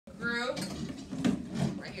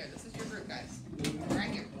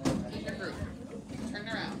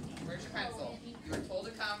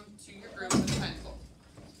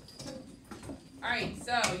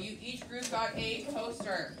got a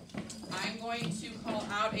poster. I'm going to call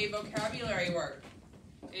out a vocabulary word.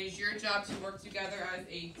 It is your job to work together as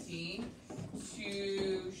a team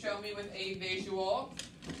to show me with a visual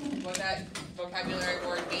what that vocabulary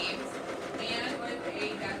word means and with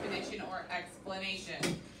a definition or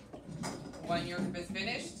explanation. When your group is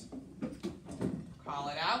finished, call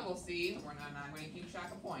it out. We'll see. We're not going to keep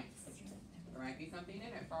track of points. There might be something in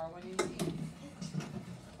it for our winning team.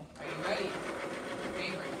 Are you ready?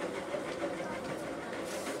 Favorite.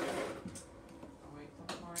 I'll wait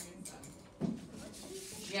till Morgan's done.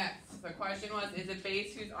 Yes. The question was, is it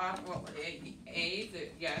base who's off? Well, A is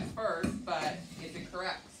it yes first, but is it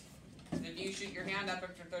correct? If you shoot your hand up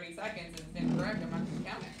after 30 seconds and it's incorrect, I'm not going to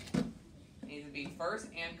count it. It needs to be first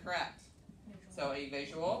and correct. So a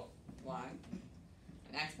visual, 1.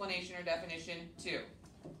 An explanation or definition, 2.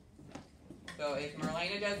 So if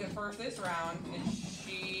Marlena does it first this round, then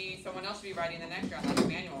someone else should be writing the next round, like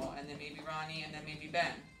Emmanuel, and then maybe Ronnie, and then maybe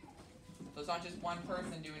Ben. So it's not just one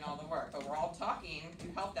person doing all the work, but we're all talking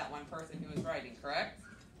to help that one person who is writing, correct?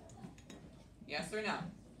 Yes or no?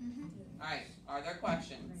 Mm-hmm. All right, are there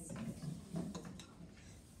questions?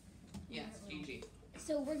 Yes, Gigi.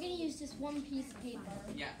 So we're going to use just one piece of paper.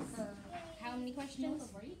 Yes. For how many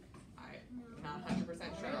questions? I'm not 100%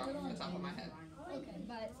 sure off the top of my head. Okay,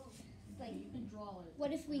 but like,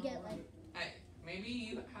 what if we get like... Hey, maybe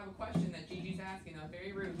you have a question that Gigi's asking. That's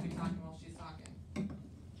very rude to be talking while she's talking.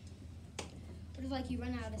 What if like you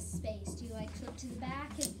run out of space? Do you like flip to the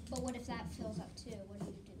back? But what if that fills up too? What do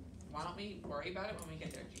you do? Why don't we worry about it when we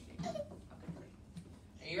get there, Gigi? Okay.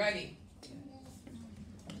 Are you ready?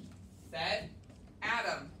 Set.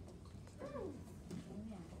 Adam.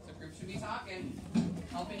 So group should be talking,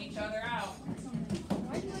 helping each other out.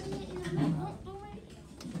 Why are you writing it in the middle?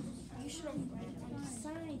 You should have read it on the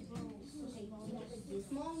side.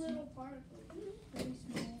 Small little particle. Very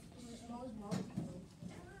small. Small.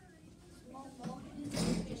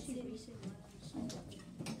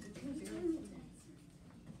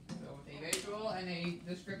 So with a visual and a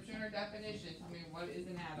description or definition, tell me what is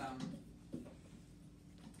an atom?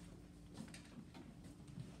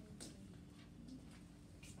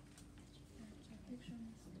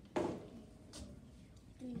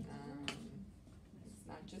 It's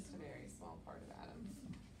not just a very small part of atoms.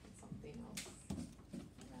 It's something else.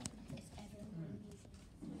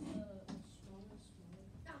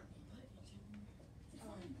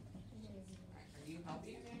 Are you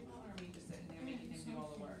helping Emmanuel, or are we just sitting there making him do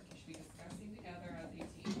all the work? You should be discussing together as a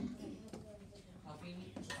team, helping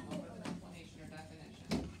come up with an explanation or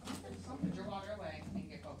definition. Put your water away and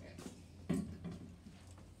get focused. So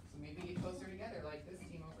maybe get closer together like this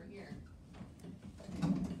team over here.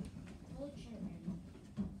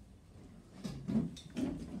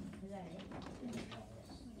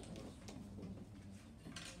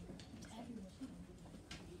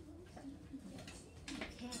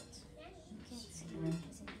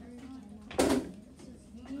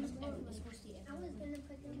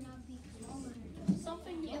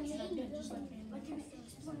 Something like an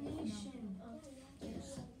explanation of this.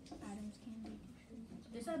 Atoms can be.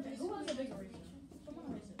 Who has a bigger reason? Someone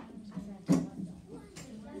raise it.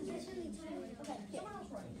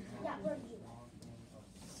 Yeah, where are you?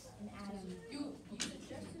 An atom. You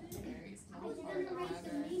suggested it. Very small I part didn't of write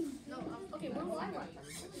the matter. name. No, okay, where will I write?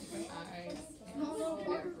 Eyes, every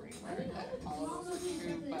word that follows is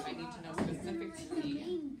true, but I need to know specifically.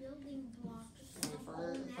 Main building block.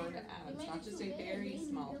 Refer to atoms, not just a very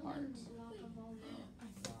small part.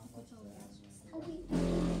 Okay.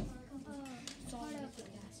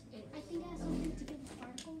 I think it has something to do with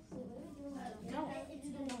particles. No.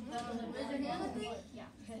 Yeah.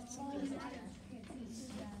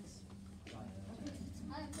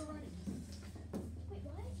 Wait,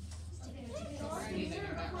 what? Alrighty, then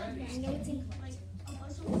you're not ready. I know it's incorrect.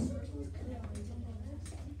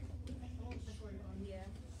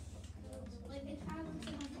 Like if atoms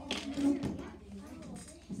have all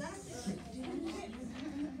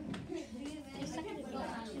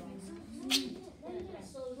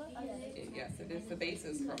Yes, it is the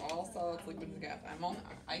basis for all solids, liquids, and gas.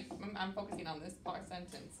 I'm focusing on this part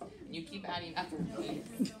sentence, and you keep adding other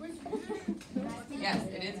things. Yes,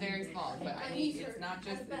 it is very small, but I need, it's not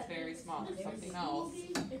just it's very small, it's something else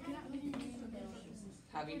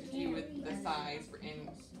having to do with the size in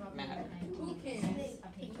matter. If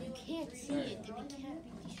you can't see it, then it can't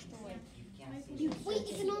be destroyed. Wait,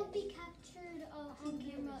 it cannot be captured on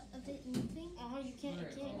camera of it moving? You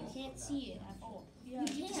can't see it at all. You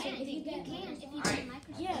can if you get a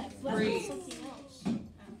microscope. Yeah, but Breathe. it's something else.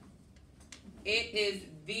 It is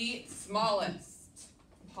the smallest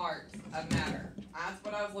part of matter. That's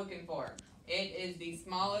what I was looking for. It is the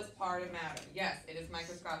smallest part of matter. Yes, it is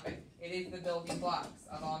microscopic. It is the building blocks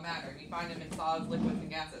of all matter. You find them in solids, liquids, and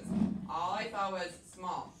gases. All I thought was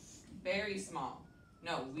small, very small.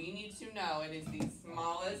 No, we need to know it is the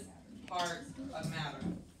smallest part of matter.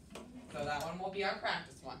 So that one will be our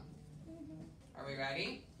practice one. Are we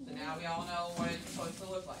ready? So now we all know what it's supposed to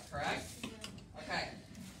look like, correct? Okay.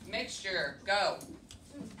 Mixture, go.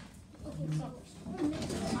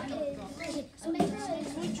 So mixture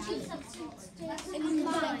is two substances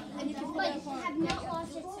combined, but have not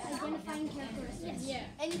lost its identifying characteristics. Yeah.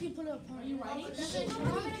 And you can put it apart. You write it? Good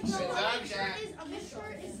job, Jack. A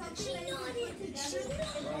mixture is something that you put together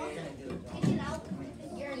take it out.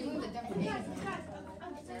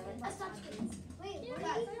 A substance. Wait,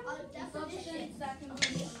 guys, a definition that can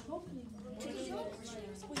be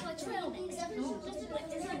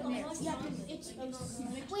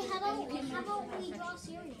Wait, how about we draw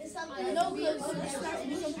series? No, because it starts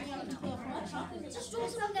with something else. Just draw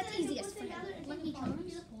something that's easiest for you. Lucky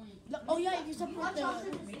Charms. Oh yeah, you can support the. No,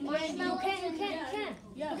 you can.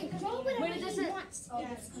 Yeah. Okay, draw whatever you want.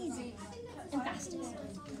 It's easy and fastest.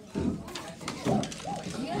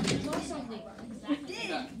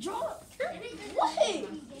 Draw. What?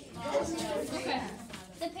 Okay.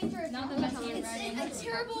 The picture is not the best. It's a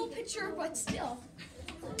terrible picture, but still.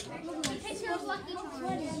 The picture of Lucky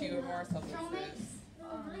Charms. Two more substances.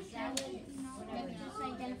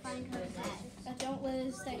 Identifying characteristics that don't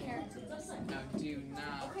lose their characteristics. No, do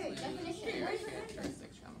not lose characteristics.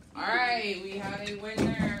 Alright, we have a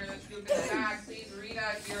winner. Let's go to the back. Please read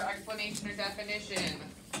us your explanation or definition.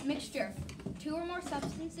 Mixture. Two or more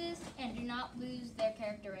substances and do not lose their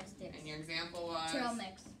characteristics. And your example was? Trail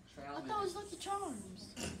mix. Trail I mix. thought it was Lucky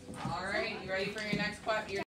Charms. Alright, you ready for your next question?